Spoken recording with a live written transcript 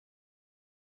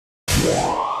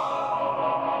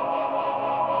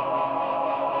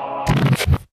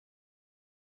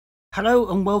Hello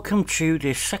and welcome to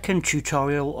this second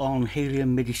tutorial on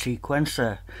Helium MIDI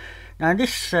Sequencer. Now in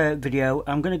this video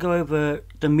I'm going to go over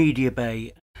the media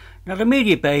bay. Now the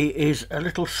media bay is a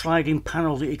little sliding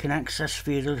panel that you can access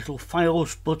via the little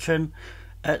files button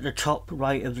at the top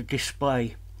right of the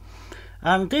display.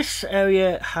 And this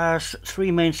area has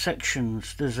three main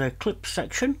sections. There's a clip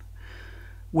section,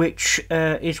 which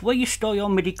is where you store your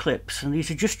MIDI clips, and these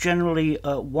are just generally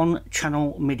one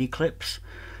channel MIDI clips.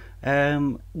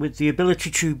 With the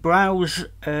ability to browse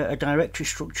a directory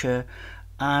structure,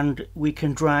 and we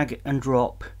can drag and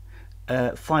drop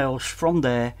files from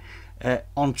there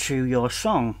onto your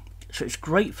song. So it's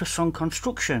great for song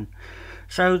construction.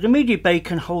 So the media bay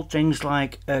can hold things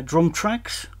like drum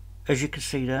tracks, as you can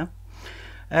see there.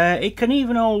 It can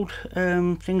even hold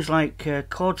things like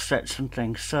chord sets and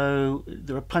things. So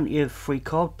there are plenty of free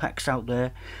chord packs out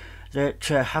there that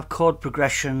have chord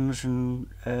progressions and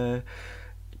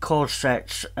chord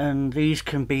sets, and these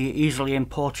can be easily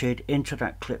imported into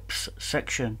that clips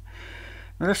section.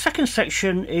 Now the second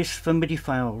section is for MIDI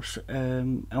files,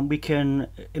 and we can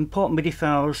import MIDI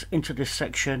files into this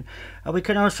section, and we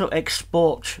can also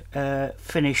export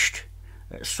finished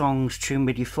songs to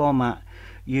MIDI format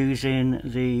using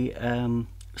the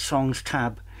songs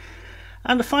tab.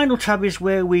 And the final tab is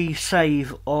where we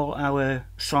save all our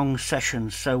song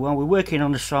sessions. So while we're working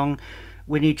on the song,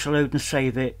 we need to load and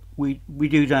save it. We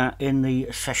do that in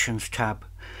the Sessions tab.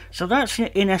 So that's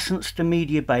in essence the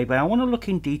media bay, but I want to look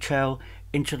in detail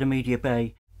into the media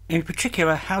bay. In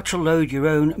particular, how to load your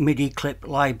own MIDI clip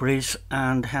libraries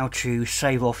and how to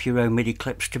save off your own MIDI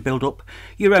clips to build up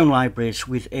your own libraries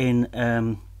within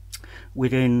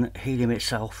Helium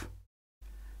itself.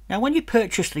 Now when you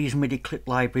purchase these MIDI clip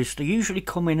libraries, they usually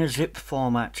come in a zip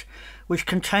format, which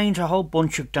contains a whole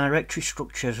bunch of directory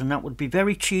structures, and that would be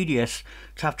very tedious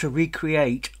to have to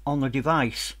recreate on the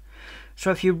device.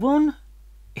 So if you run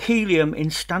Helium in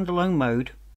standalone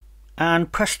mode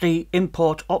and press the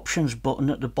import options button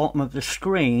at the bottom of the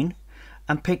screen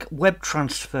and pick web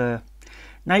transfer,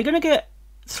 now you're going to get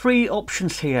three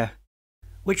options here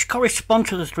which correspond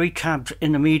to the three tabs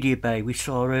in the media bay we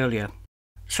saw earlier.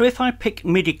 So if I pick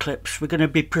MIDI clips, we're going to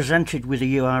be presented with a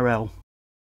URL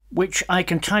which I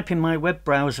can type in my web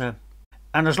browser,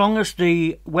 and as long as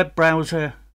the web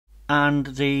browser and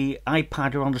the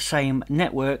iPad are on the same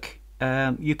network,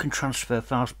 you can transfer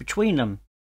files between them.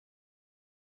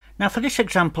 Now for this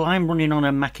example I'm running on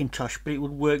a Macintosh, but it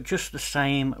would work just the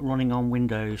same running on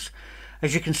Windows.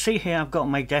 As you can see here, I've got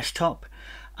my desktop.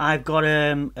 I've got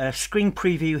a screen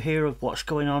preview here of what's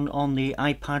going on the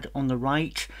iPad on the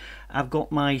right. I've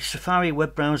got my Safari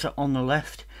web browser on the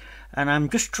left, and I'm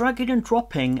just dragging and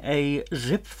dropping a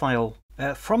zip file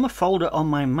from a folder on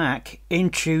my Mac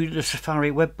into the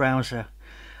Safari web browser.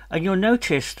 And you'll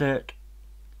notice that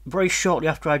very shortly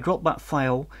after I drop that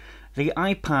file, the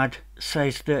iPad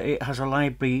says that it has a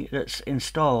library that's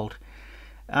installed.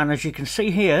 And as you can see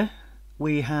here,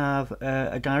 we have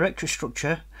a directory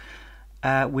structure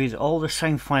with all the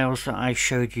same files that I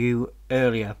showed you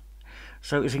earlier.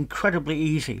 So it's incredibly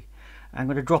easy. I'm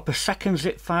going to drop a second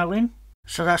zip file in.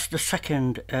 So that's the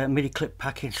second MIDI clip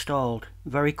pack installed.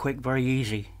 Very quick, very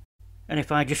easy. And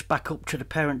if I just back up to the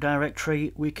parent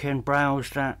directory, we can browse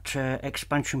that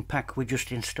expansion pack we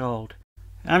just installed.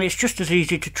 And it's just as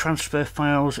easy to transfer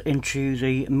files into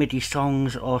the MIDI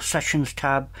songs or sessions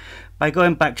tab by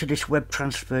going back to this web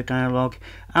transfer dialog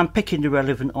and picking the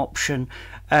relevant option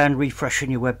and refreshing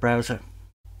your web browser.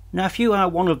 Now if you are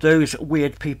one of those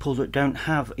weird people that don't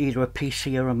have either a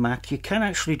PC or a Mac, you can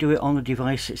actually do it on the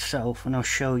device itself, and I'll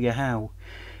show you how.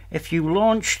 If you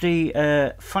launch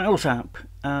the Files app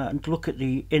and look at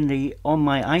in the On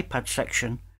My iPad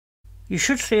section, you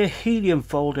should see a Helium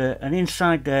folder, and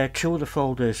inside there two other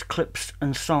folders, Clips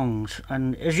and Songs.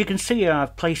 And as you can see here,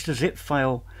 I've placed a zip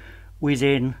file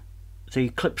within the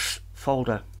Clips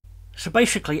folder. So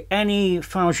basically any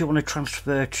files you want to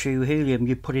transfer to Helium,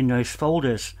 you put in those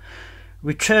folders.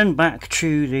 Return back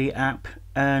to the app,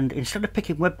 and instead of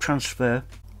picking web transfer,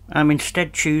 I'm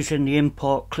instead choosing the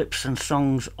import clips and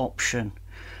songs option.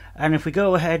 And if we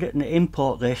go ahead and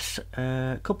import this,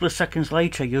 a couple of seconds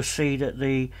later you'll see that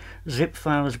the zip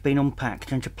file has been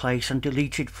unpacked into place and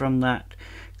deleted from that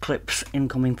clips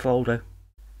incoming folder.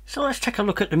 So let's take a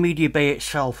look at the media bay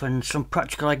itself and some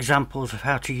practical examples of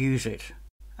how to use it.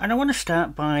 And I want to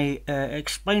start by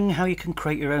explaining how you can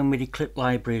create your own MIDI clip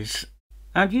libraries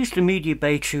and use the media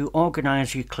bay to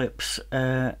organize your clips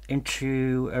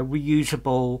into a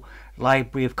reusable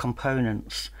library of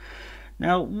components.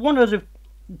 Now one of the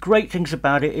great things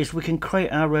about it is we can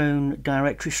create our own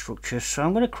directory structure. So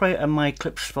I'm going to create a My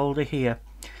Clips folder here,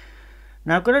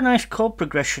 Now I've got a nice chord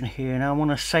progression here and I want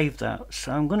to save that,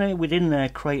 so I'm going to within there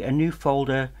create a new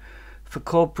folder for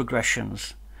chord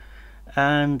progressions,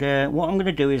 and what I'm going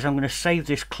to do is I'm going to save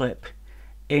this clip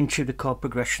into the chord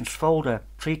progressions folder.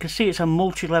 So you can see it's a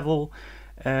multi-level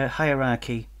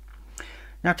hierarchy.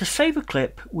 Now to save a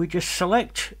clip, we just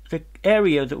select the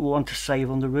area that we want to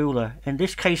save on the ruler, in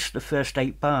this case the first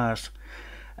 8 bars,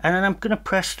 and then I'm going to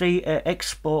press the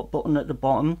export button at the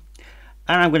bottom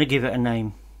and I'm going to give it a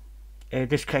name. In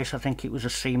this case I think it was a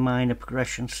C minor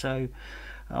progression, so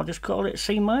I'll just call it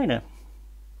C minor,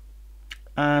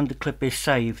 and the clip is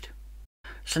saved.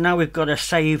 So now we've got a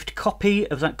saved copy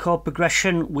of that chord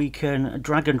progression. We can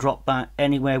drag and drop that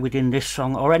anywhere within this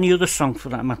song or any other song for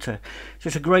that matter. So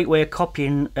it's a great way of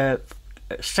copying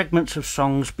segments of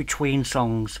songs between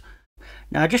songs.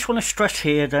 Now I just want to stress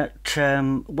here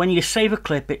that when you save a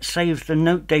clip, it saves the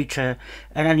note data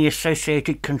and any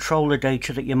associated controller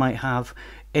data that you might have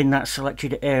in that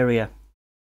selected area.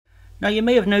 Now you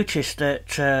may have noticed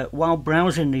that while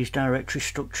browsing these directory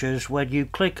structures, when you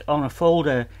click on a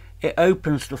folder, it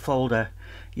opens the folder.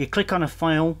 You click on a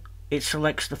file, it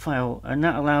selects the file, and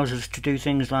that allows us to do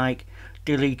things like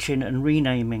deleting and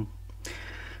renaming.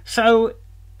 So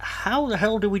how the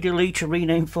hell do we delete and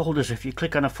rename folders if you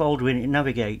click on a folder and it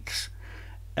navigates?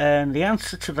 And the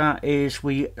answer to that is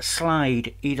we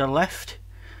slide either left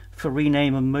for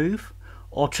rename and move,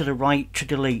 or to the right to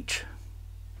delete.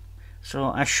 So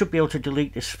I should be able to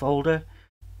delete this folder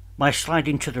by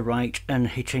sliding to the right and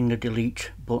hitting the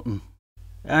delete button.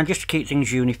 And just to keep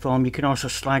things uniform, you can also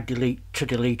slide delete to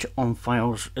delete on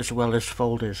files as well as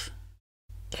folders.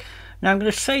 Now I'm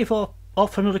going to save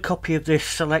off another copy of this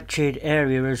selected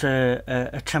area as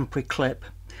a temporary clip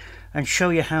and show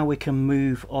you how we can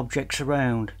move objects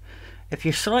around. If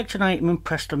you select an item and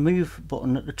press the move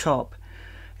button at the top,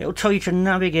 it will tell you to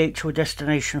navigate to a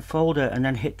destination folder and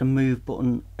then hit the move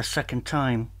button a second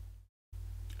time.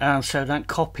 And so that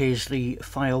copies the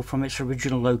file from its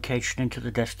original location into the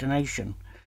destination.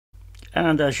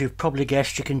 And as you've probably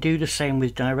guessed, you can do the same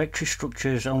with directory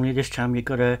structures, only this time you've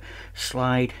got to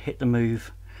slide, hit the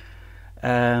move,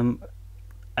 and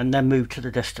then move to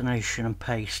the destination and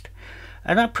paste.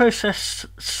 And that process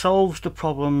solves the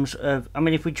problems of, I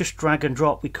mean, if we just drag and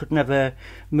drop, we could never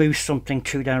move something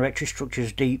 2 directory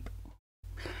structures deep.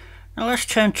 Now let's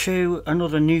turn to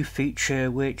another new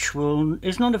feature which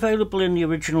is not available in the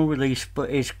original release but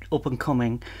is up and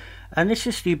coming, and this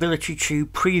is the ability to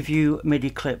preview MIDI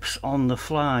clips on the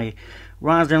fly.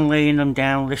 Rather than laying them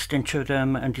down, listening to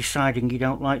them and deciding you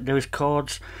don't like those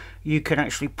chords, you can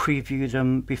actually preview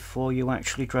them before you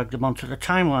actually drag them onto the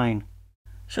timeline.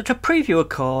 So to preview a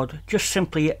chord, just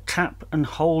simply tap and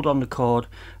hold on the chord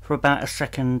for about a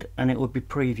second and it will be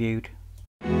previewed.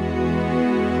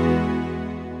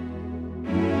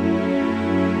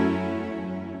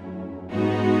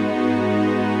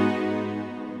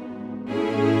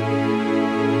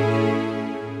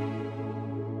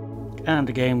 And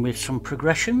again with some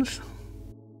progressions.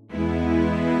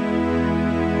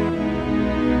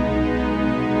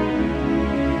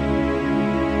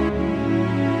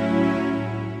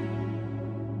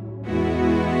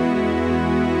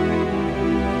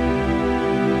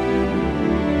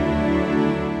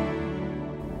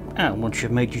 And once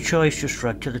you've made your choice, just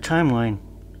drag to the timeline.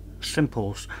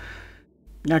 Simples.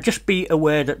 Now just be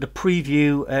aware that the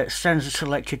preview sends the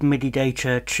selected MIDI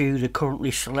data to the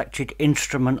currently selected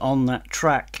instrument on that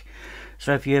track.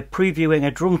 So if you're previewing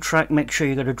a drum track, make sure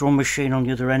you've got a drum machine on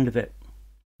the other end of it.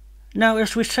 Now,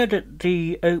 as we said at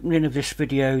the opening of this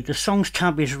video, the Songs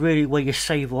tab is really where you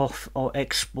save off or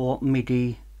export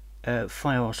MIDI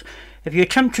files. If you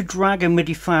attempt to drag a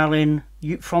MIDI file in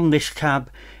from this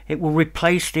tab, it will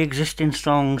replace the existing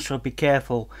song, so be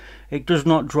careful. It does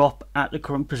not drop at the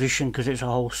current position because it's a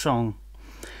whole song.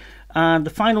 And the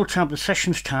final tab, the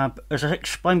Sessions tab, as I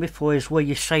explained before, is where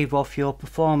you save off your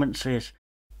performances.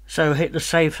 So hit the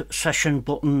Save Session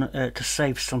button to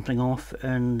save something off,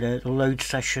 and the Load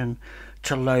Session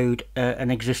to load an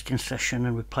existing session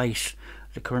and replace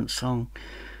the current song.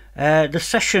 The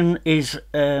session is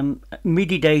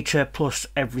MIDI data plus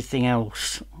everything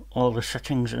else, all the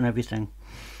settings and everything.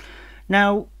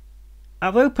 Now,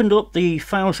 I've opened up the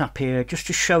Files app here just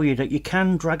to show you that you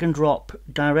can drag and drop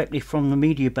directly from the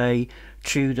Media Bay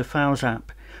to the Files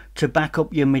app to back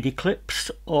up your MIDI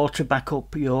clips or to back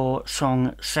up your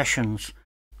song sessions.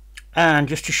 And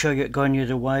just to show you it going the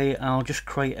other way, I'll just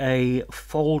create a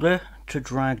folder to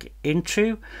drag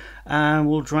into, and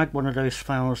we'll drag one of those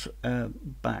files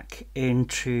back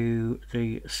into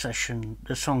the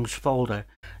songs folder.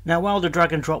 Now, while the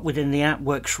drag and drop within the app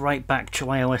works right back to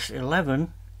iOS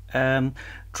 11,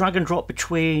 Drag and drop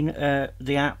between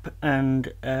the app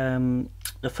and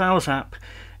the Files app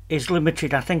is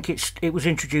limited. I think it was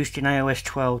introduced in iOS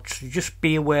 12, so just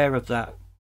be aware of that.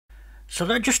 So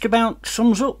that just about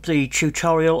sums up the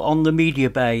tutorial on the Media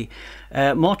Bay.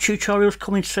 More tutorials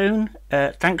coming soon.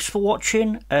 Thanks for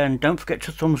watching, and don't forget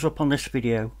to thumbs up on this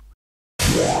video.